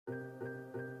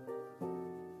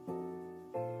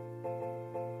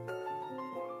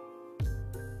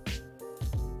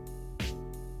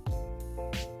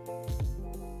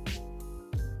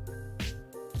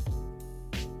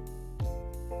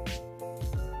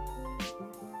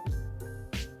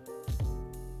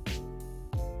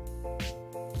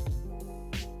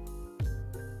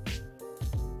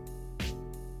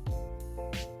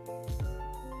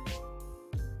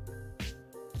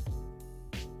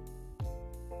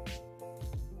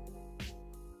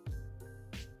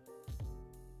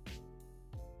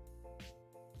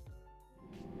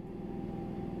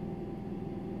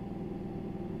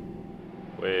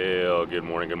Good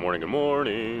morning, good morning, good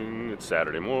morning. It's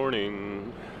Saturday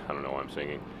morning. I don't know why I'm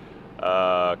singing.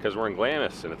 Because we're in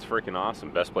Glamis and it's freaking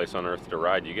awesome. Best place on earth to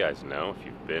ride. You guys know if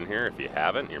you've been here. If you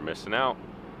haven't, you're missing out.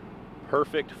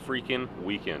 Perfect freaking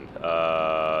weekend.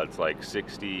 It's like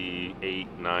 68,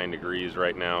 9 degrees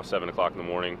right now, 7 o'clock in the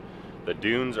morning. The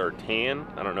dunes are tan.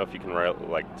 I don't know if you can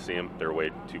like see them. They're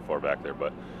way too far back there,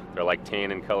 but they're like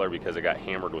tan in color because it got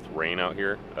hammered with rain out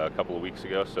here a couple of weeks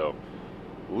ago. So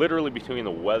literally between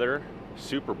the weather,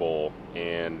 Super Bowl,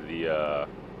 and the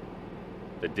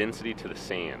density to the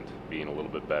sand being a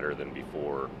little bit better than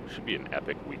before, should be an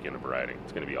epic weekend of riding.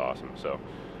 It's going to be awesome. So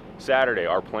Saturday,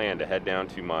 our plan to head down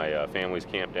to my family's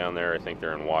camp down there. I think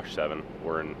they're in Wash 7.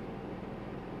 We're in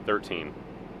 13.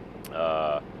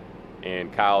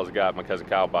 And my cousin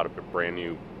Kyle bought a brand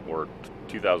new, or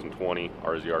 2020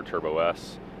 RZR Turbo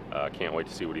S. Can't wait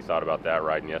to see what he thought about that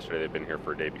riding yesterday. They've been here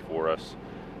for a day before us.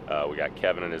 We got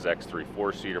Kevin in his X3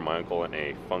 4-seater, my uncle in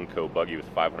a Funco Buggy with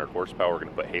 500 horsepower. We're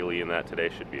going to put Haley in that today.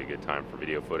 Should be a good time for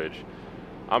video footage.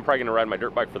 I'm probably going to ride my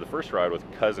dirt bike for the first ride with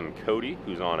cousin Cody,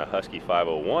 who's on a Husky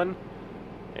 501.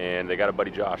 And they got a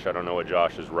buddy Josh. I don't know what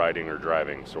Josh is riding or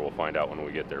driving, so we'll find out when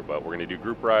we get there. But we're going to do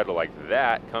group ride like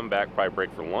that, come back, probably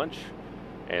break for lunch,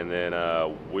 and then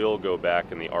we'll go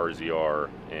back in the RZR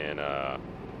and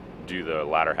do the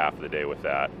latter half of the day with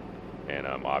that. And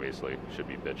obviously should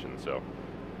be bitching. So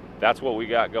that's what we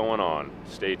got going on.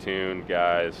 Stay tuned,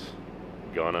 guys.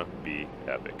 Gonna be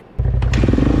epic.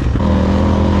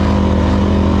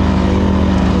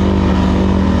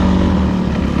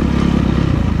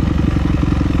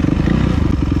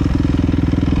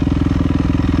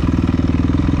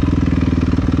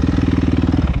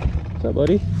 What's up,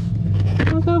 buddy?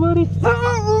 What's up, buddy?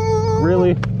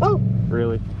 Really?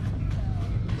 Really?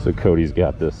 So Cody's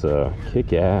got this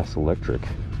kick-ass electric,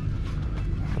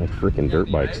 like freaking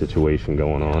dirt bike situation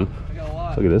going on.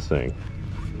 Look at this thing.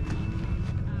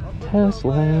 Test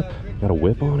lap. Got a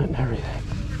whip on it and everything.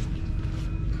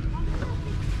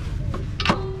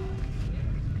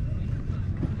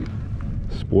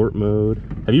 Sport mode.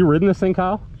 Have you ridden this thing,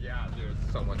 Kyle? Yeah, dude,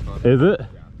 it's so much fun. Is it? Yeah.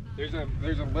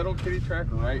 There's a little kiddie track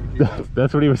right here.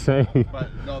 That's what he was saying. But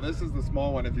no, this is the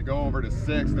small one. If you go over to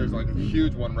 6, there's like a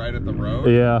huge one right at the road.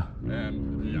 Yeah.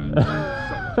 And yeah,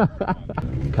 so much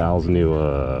fun. Kyle's new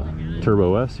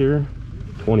Turbo S here,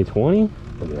 2020.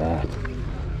 Look at that.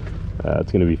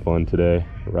 It's gonna be fun today.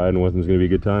 Riding with him is gonna be a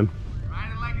good time.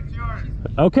 Ride it like it's yours.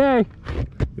 Okay.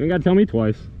 You ain't gotta tell me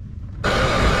twice.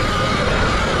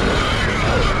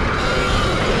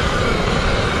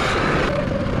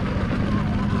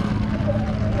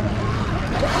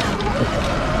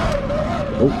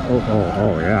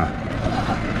 Oh, yeah.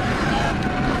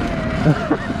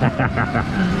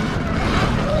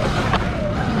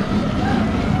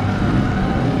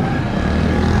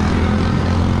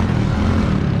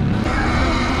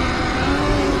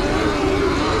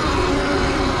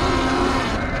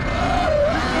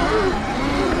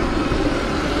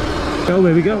 Go,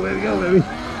 baby, go, baby, go, baby.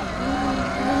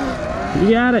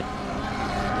 You got it.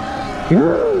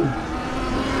 Go.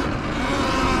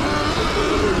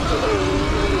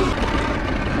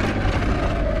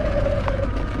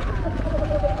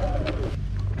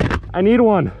 I need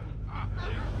one.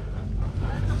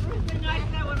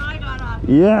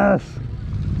 Yes.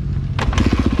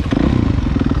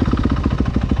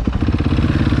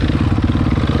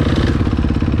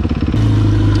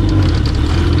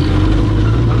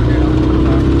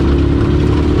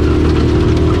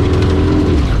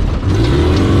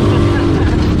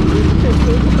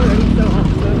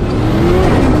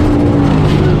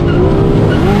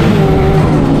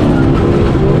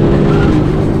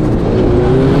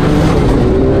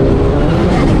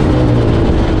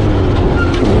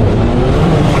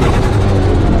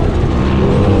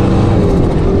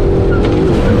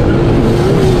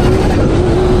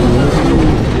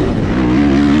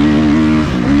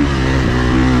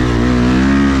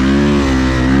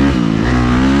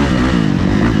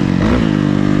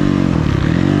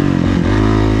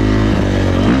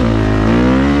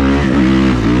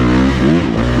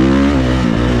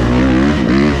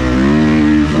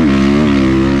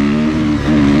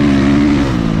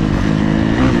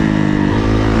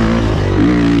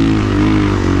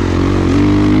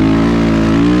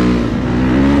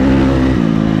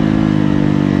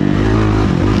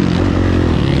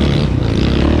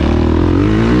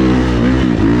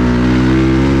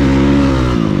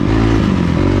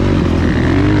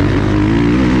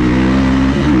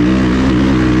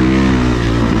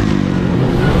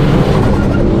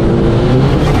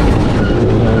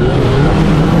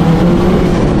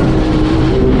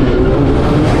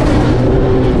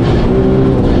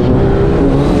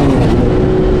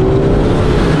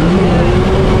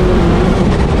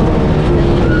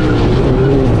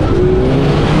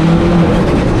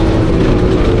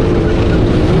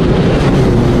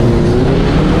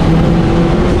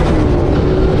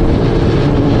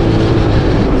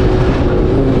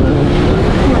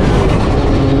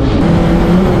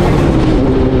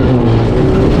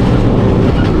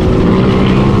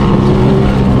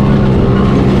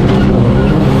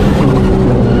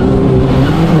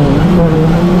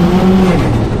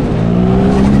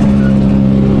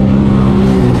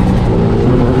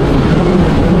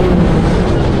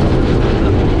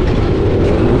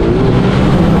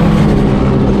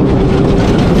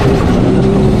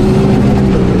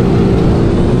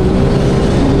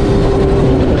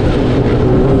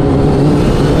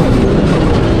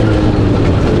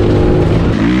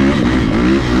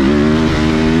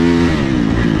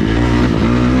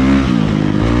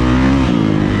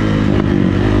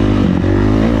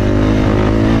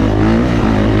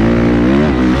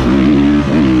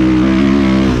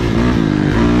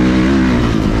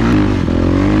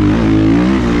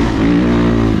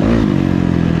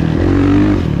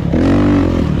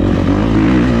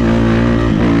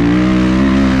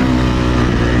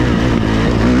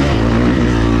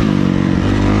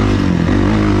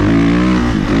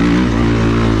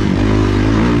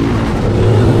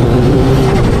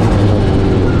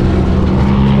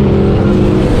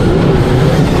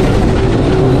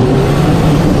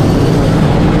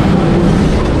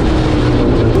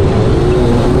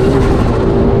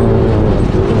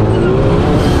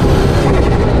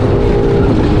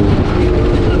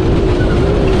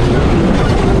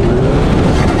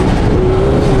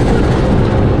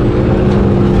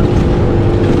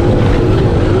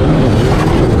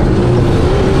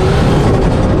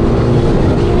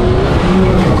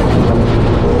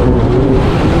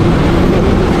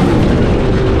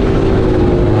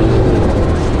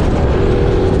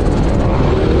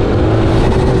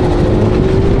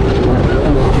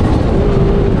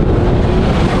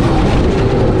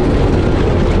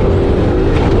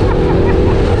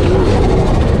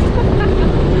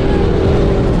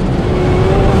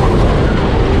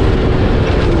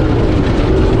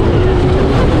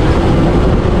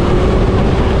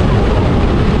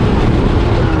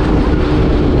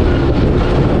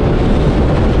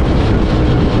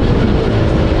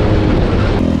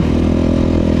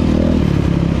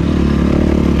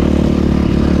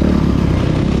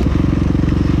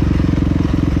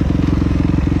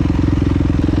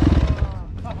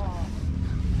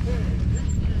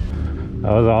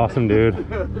 That was awesome,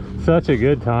 dude. Such a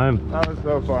good time. That was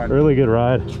so fun. Really good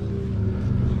ride.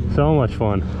 So much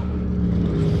fun.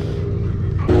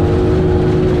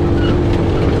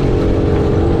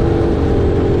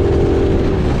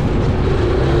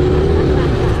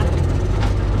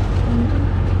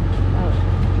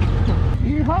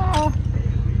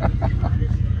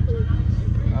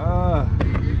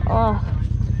 Oh,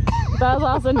 that was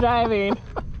awesome driving.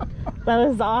 That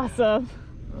was awesome.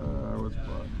 That was fun.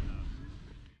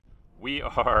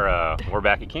 We're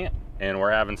back at camp and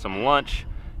we're having some lunch,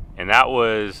 and that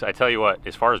was, I tell you what,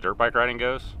 as far as dirt bike riding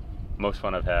goes, most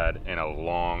fun I've had in a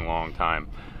long time.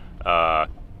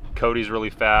 Cody's really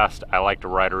fast. I like to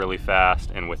ride really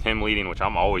fast, and with him leading, which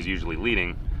I'm always usually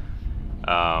leading,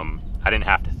 I didn't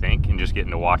have to think, and just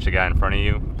getting to watch the guy in front of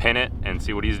you pin it and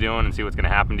see what he's doing and see what's going to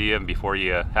happen to you before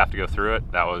you have to go through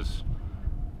it. That was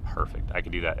perfect. I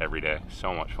could do that every day.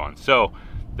 So much fun. So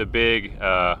the big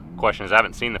question is, I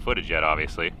haven't seen the footage yet,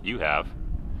 obviously. You have.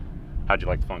 How'd you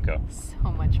like the Funco? So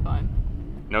much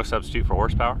fun. No substitute for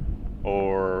horsepower?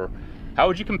 Or how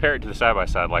would you compare it to the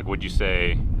side-by-side? Like, would you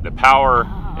say the power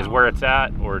is where it's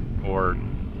at, or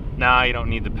nah, you don't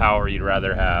need the power, you'd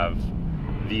rather have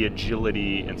the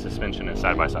agility and suspension in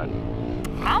side-by-side?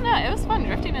 I don't know, it was fun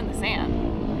drifting in the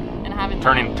sand and having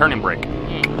turning brake.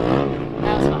 Yeah,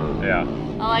 that was fun. Yeah.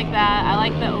 I like that. I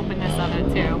like the openness of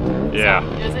it too. Yeah.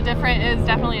 So it was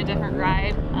definitely a different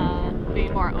ride,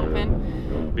 being more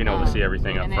open. Being able to see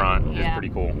everything up front is pretty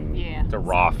cool. Yeah. It's a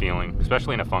raw feeling,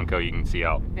 especially in a Funco. You can see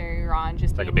out. Very raw, and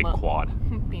just it's like a big quad.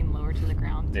 Being lower to the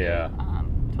ground too. Yeah.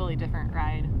 Totally different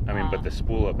ride. I mean, but the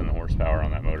spool up and the horsepower on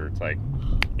that motor, it's like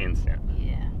instant.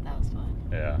 Yeah, that was fun.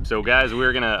 Yeah. So guys,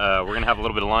 we're gonna have a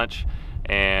little bit of lunch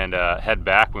and head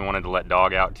back. We wanted to let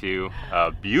Dog out too.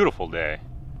 Beautiful day.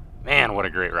 Man, what a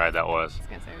great ride that was. I was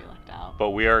gonna say we lucked out. But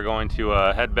we are going to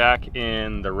head back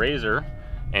in the RZR,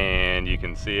 and you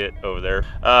can see it over there.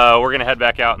 We're gonna head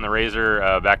back out in the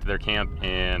RZR, back to their camp,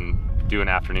 and do an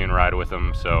afternoon ride with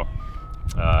them. So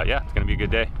yeah, it's gonna be a good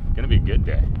day. Gonna be a good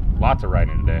day. Lots of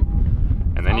riding today.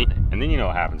 And then you know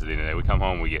what happens at the end of the day. We come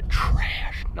home, we get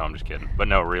trashed. No, I'm just kidding. But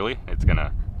no, really, it's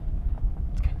gonna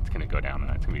go down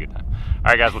tonight. It's gonna be a good time.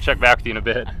 All right, guys, we'll check back with you in a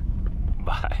bit.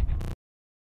 Bye.